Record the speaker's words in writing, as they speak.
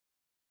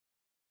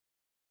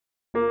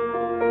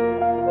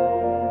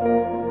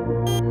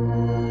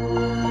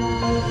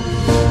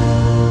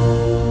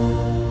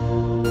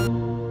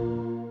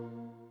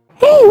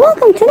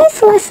welcome to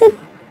this lesson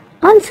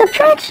on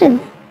subtraction.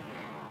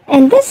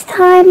 And this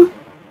time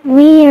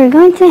we are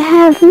going to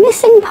have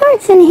missing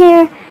parts in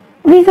here.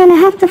 We're going to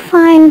have to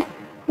find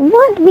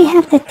what we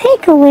have to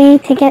take away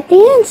to get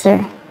the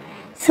answer.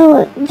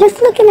 So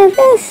just looking at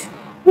this,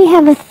 we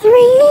have a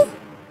 3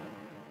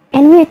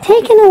 and we're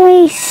taking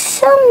away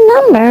some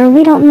number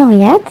we don't know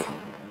yet,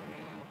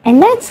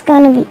 and that's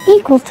going to be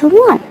equal to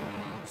 1.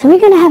 So we're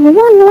going to have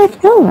 1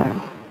 left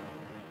over.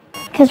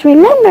 Because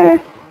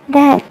remember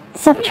that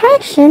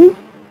subtraction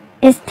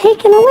is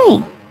taken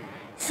away.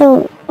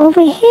 So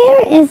over here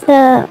is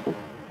the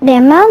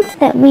amount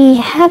that we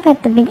have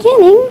at the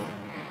beginning,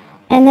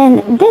 and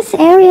then this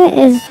area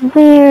is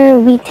where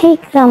we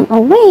take them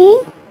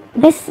away.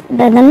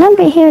 The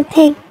number here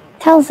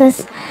tells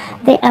us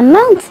the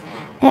amount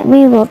that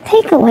we will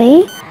take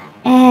away,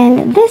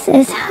 and this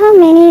is how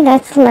many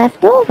that's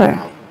left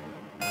over.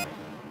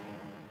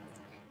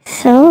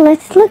 So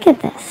let's look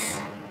at this.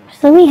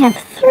 So we have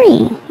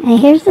 3, and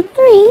here's the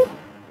 3.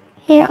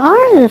 Here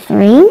are the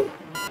 3.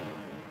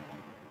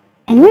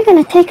 And we're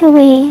going to take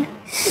away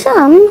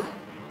some,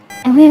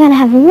 and we're going to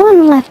have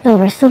 1 left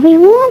over. So we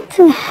want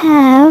to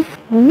have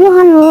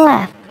 1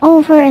 left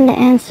over in the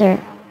answer.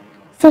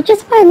 So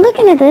just by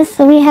looking at this,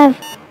 so we have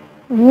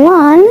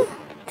 1,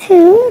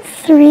 2,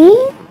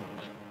 3.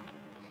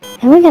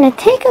 And we're going to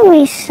take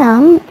away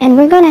some, and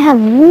we're going to have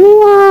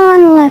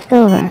 1 left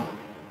over.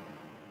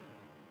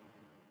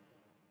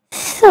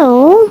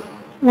 So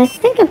let's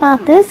think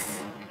about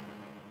this.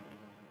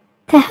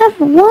 To have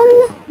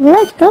 1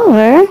 left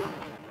over,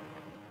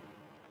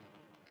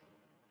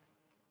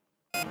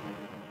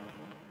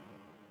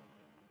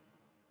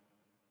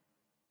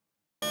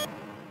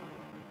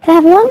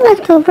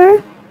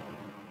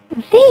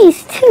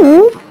 these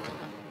 2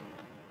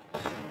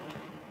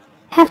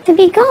 have to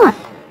be gone.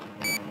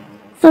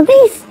 So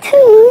these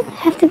 2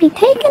 have to be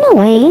taken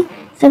away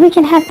so we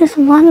can have this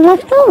 1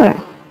 left over.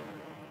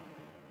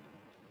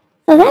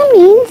 So that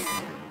means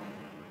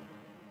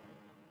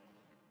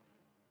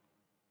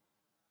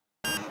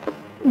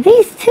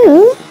these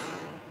 2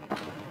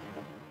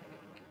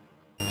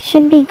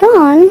 should be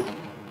gone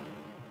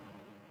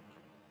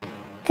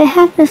to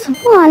have this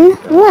 1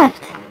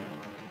 left.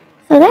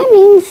 So that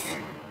means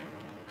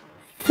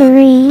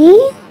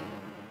 3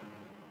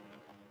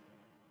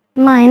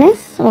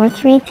 minus, or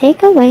 3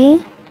 take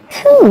away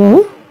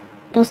 2,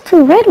 those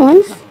 2 red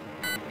ones,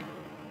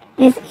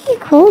 is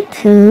equal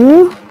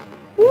to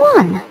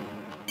 1.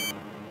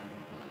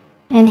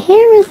 And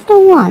here is the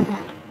 1.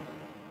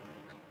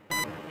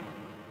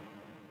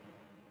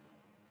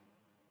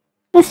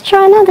 Let's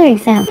try another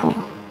example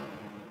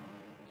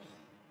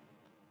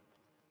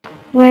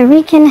where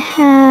we can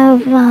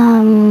have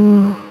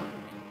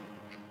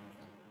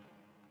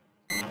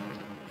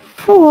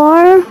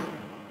 4,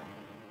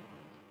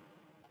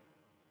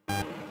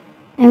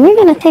 and we're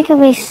going to take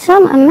away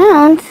some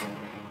amount,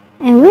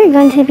 and we're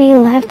going to be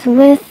left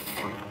with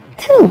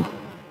 2.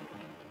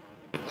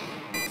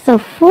 So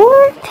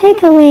 4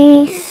 take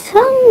away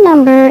some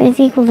number is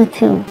equal to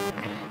 2.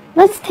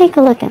 Let's take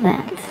a look at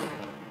that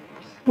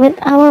with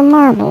our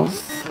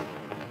marbles,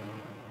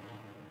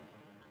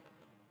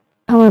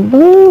 our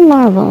blue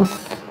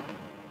marbles.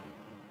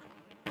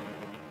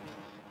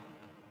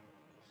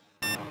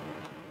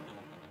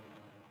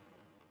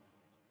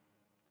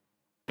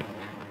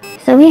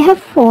 So we have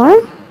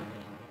 4,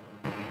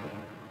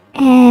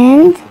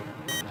 and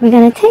we're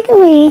going to take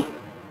away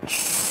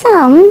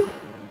some,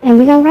 and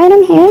we're going to write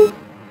them here,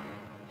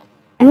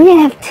 and we're going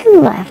to have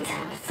 2 left.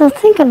 So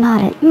think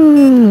about it.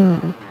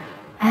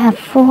 I have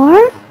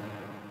 4,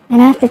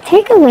 and I have to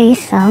take away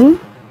some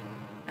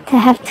to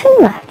have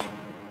 2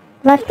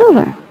 left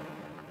over.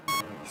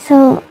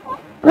 So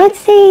let's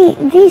say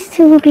these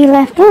 2 will be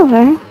left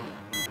over,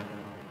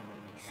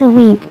 so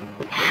we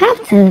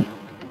have to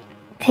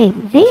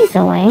take these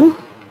away.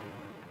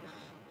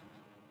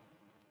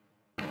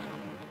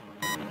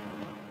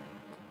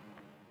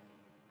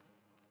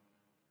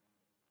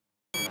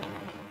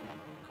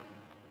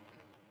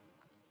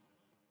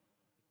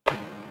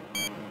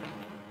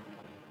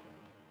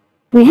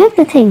 We have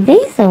to take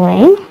these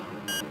away,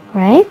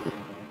 right?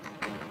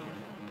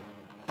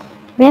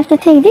 We have to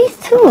take these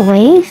 2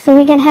 away, so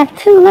we can have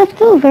 2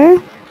 left over,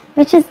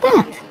 which is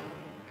that.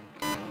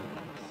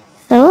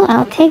 So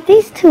I'll take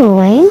these 2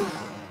 away.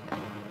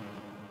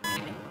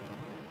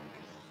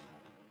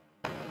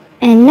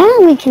 And now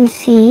we can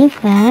see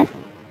that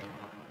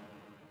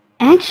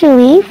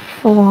actually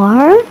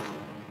 4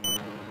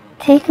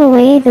 take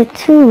away the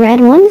 2 red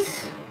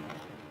ones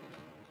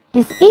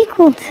is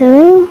equal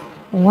to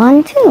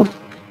 1, 2.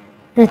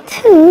 The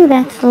 2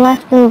 that's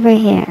left over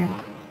here.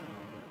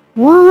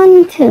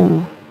 1,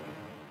 2.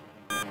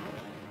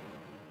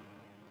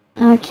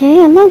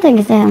 Okay, another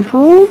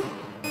example.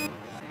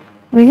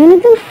 We're going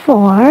to do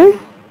 4.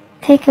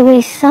 Take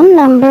away some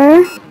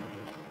number.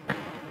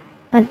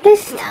 But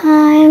this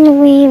time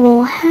we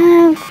will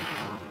have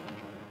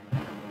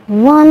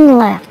 1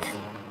 left.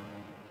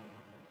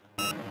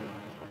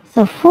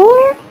 So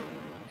 4,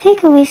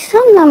 take away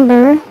some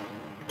number,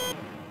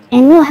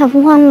 and we'll have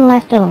 1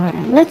 left over.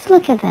 Let's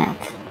look at that.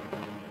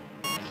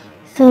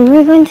 So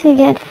we're going to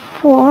get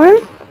 4.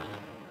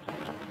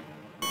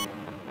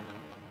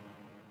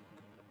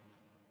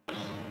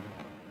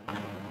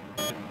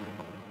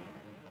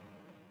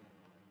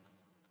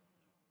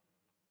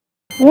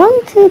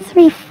 One, two,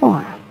 three,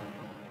 4.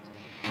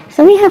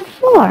 So we have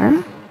 4,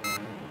 and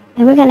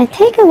we're going to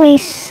take away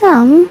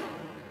some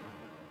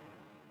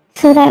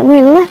so that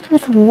we're left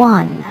with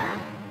 1.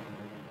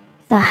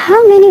 So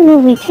how many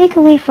will we take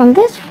away from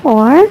this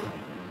 4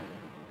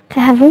 to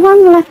have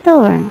 1 left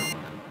over?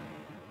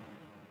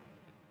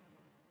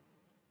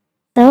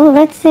 So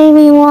let's say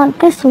we want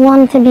this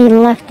 1 to be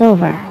left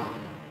over.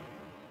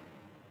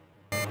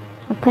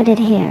 I'll put it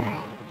here.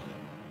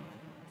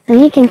 So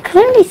you can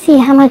clearly see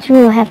how much we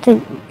will have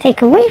to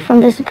take away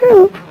from this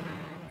group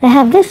to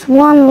have this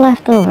 1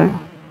 left over.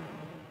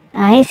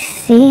 I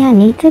see I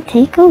need to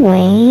take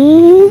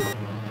away,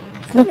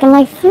 it's looking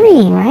like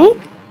 3, right?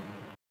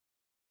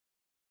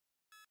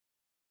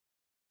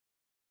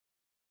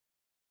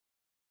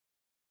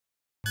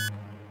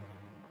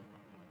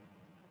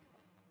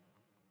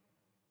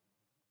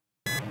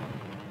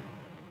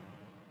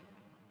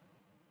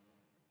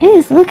 It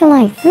is looking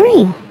like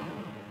 3.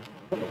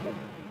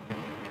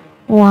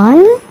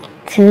 1,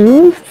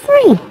 2,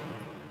 3.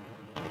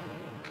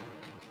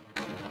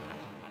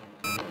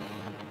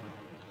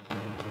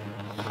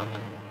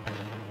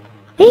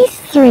 These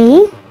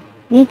 3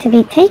 need to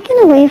be taken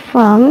away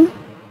from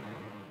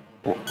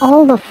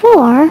all the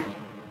 4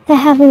 to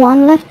have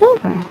 1 left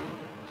over.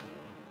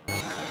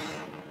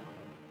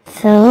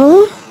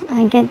 So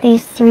I get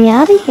these 3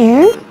 out of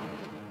here,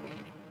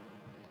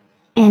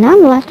 and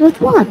I'm left with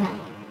 1.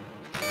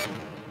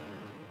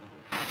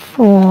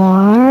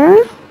 4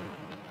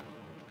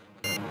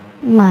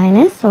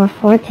 minus, or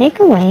 4 take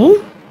away,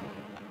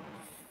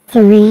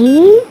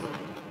 3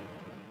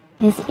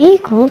 is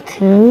equal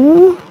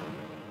to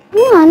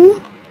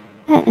 1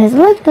 that is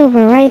left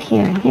over right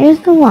here. Here's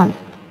the 1.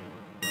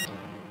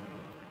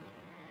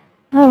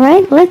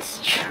 Alright, let's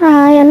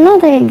try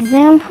another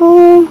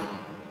example.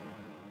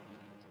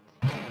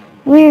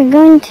 We're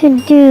going to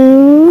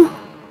do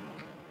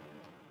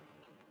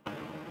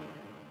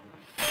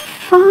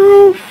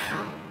 5.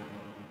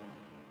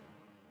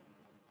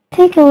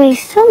 Take away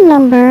some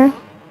number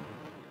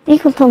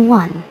equal to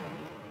 1.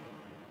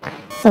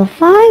 So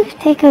 5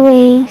 take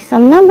away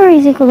some number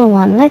is equal to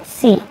 1. Let's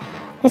see.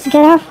 Let's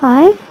get our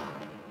 5.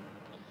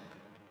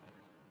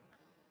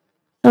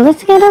 So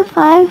let's get our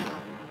 5.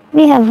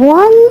 We have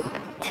 1,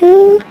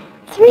 2,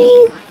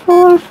 3,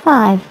 4,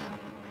 5.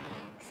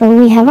 So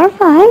we have our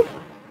 5.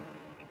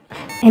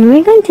 And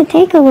we're going to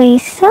take away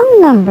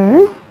some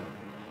number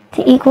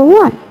to equal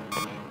 1.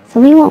 So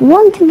we want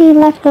 1 to be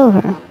left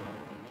over.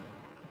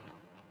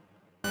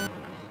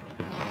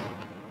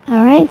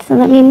 Alright, so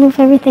let me move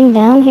everything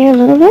down here a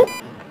little bit.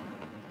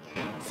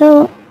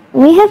 So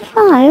we have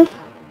 5,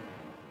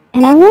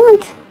 and I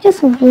want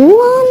just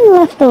 1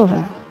 left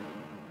over.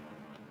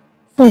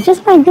 So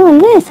just by doing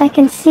this, I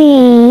can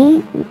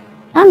see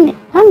I'm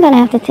going to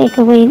have to take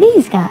away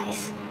these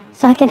guys,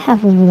 so I can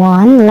have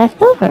 1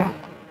 left over,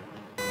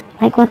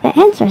 like what the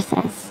answer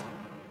says.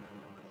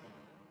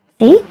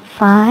 See,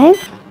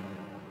 5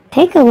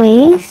 take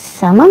away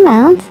some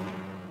amount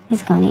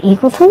is going to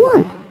equal to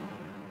 1.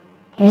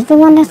 Here's the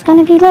 1 that's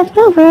going to be left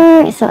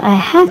over, so I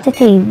have to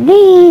take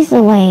these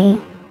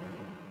away.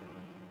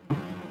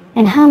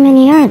 And how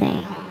many are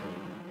they?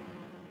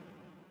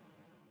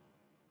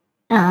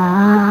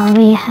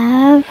 We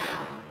have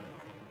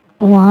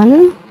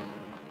 1,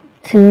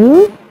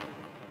 2,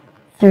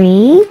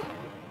 3,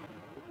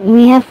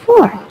 we have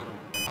 4.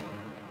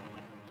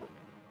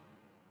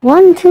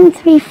 1, 2,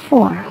 3,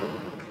 4.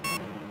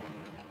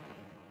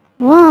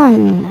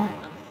 1,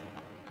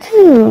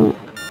 2,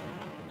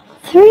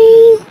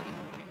 3,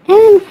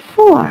 and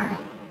 4.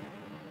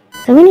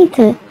 So we need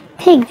to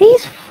take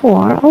these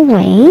 4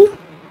 away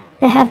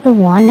to have the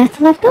 1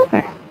 that's left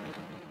over.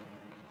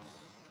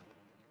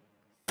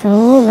 So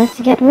let's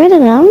get rid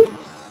of them.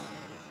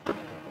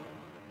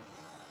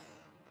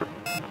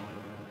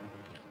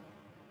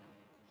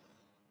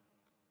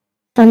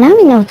 So now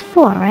we know it's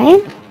 4,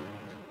 right?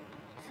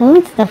 So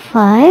it's the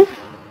 5.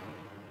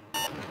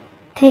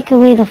 Take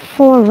away the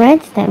 4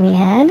 reds that we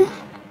had.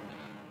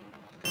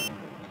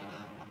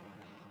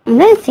 And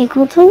that's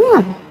equal to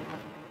 1.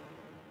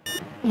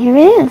 Here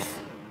it is.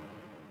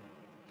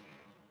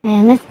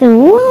 And let's do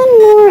one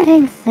more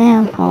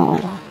example.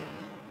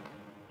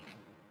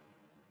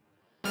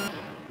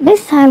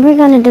 This time we're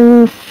going to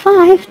do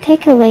 5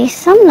 take away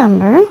some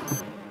number.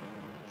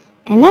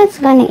 And that's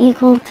going to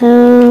equal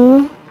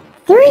to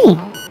 3.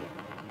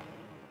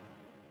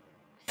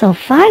 So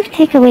 5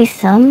 take away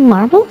some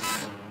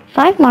marbles.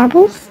 5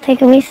 marbles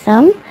take away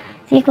some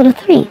is equal to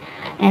 3.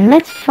 And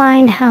let's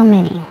find how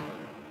many.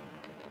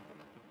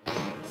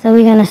 So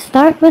we're going to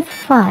start with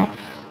 5.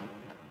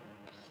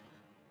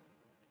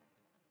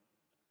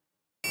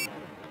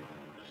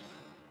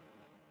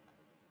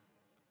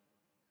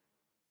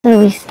 So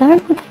we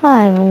start with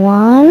 5.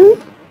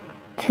 1,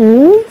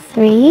 2,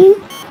 3,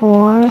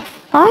 4,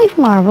 5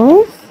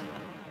 marbles.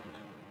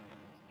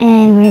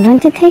 And we're going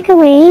to take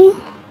away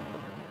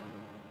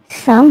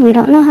some. We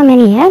don't know how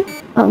many yet,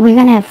 but we're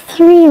going to have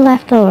 3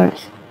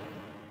 leftovers.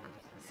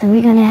 So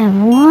we're going to have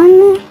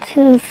 1,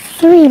 2,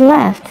 3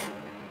 left.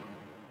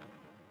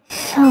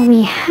 So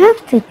we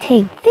have to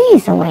take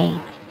these away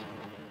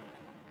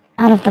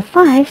out of the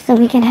 5 so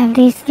we can have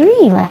these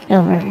 3 left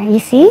over. You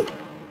see?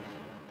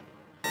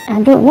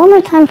 I'll do it one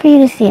more time for you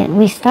to see it.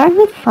 We start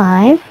with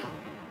 5.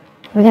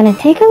 We're going to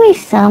take away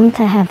some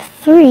to have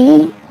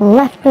 3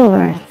 left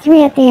over.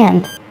 3 at the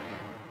end.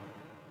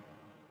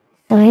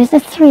 So here's the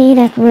 3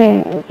 that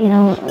we're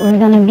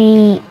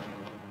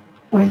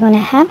going to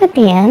have at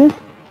the end.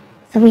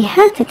 So we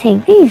have to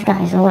take these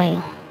guys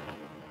away.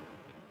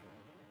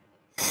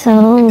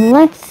 So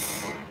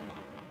it's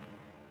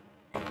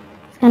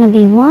going to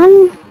be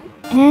 1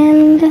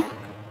 and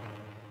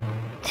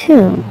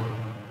 2.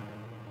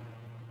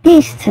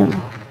 These 2.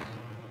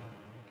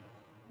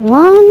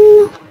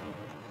 1,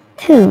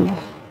 2.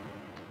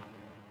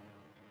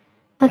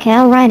 Okay,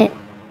 I'll write it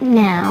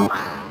now.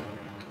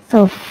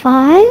 So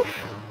 5,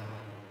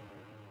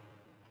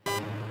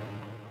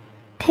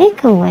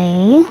 take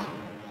away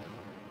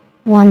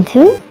 1,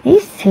 2,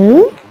 these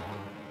 2.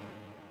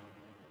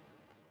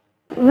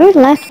 We're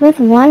left with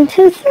 1,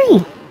 2,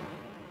 3.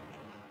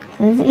 So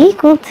it's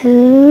equal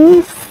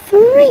to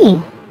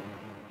 3.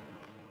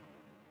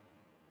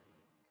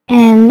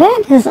 And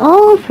that is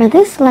all for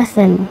this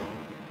lesson.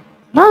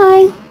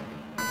 Bye!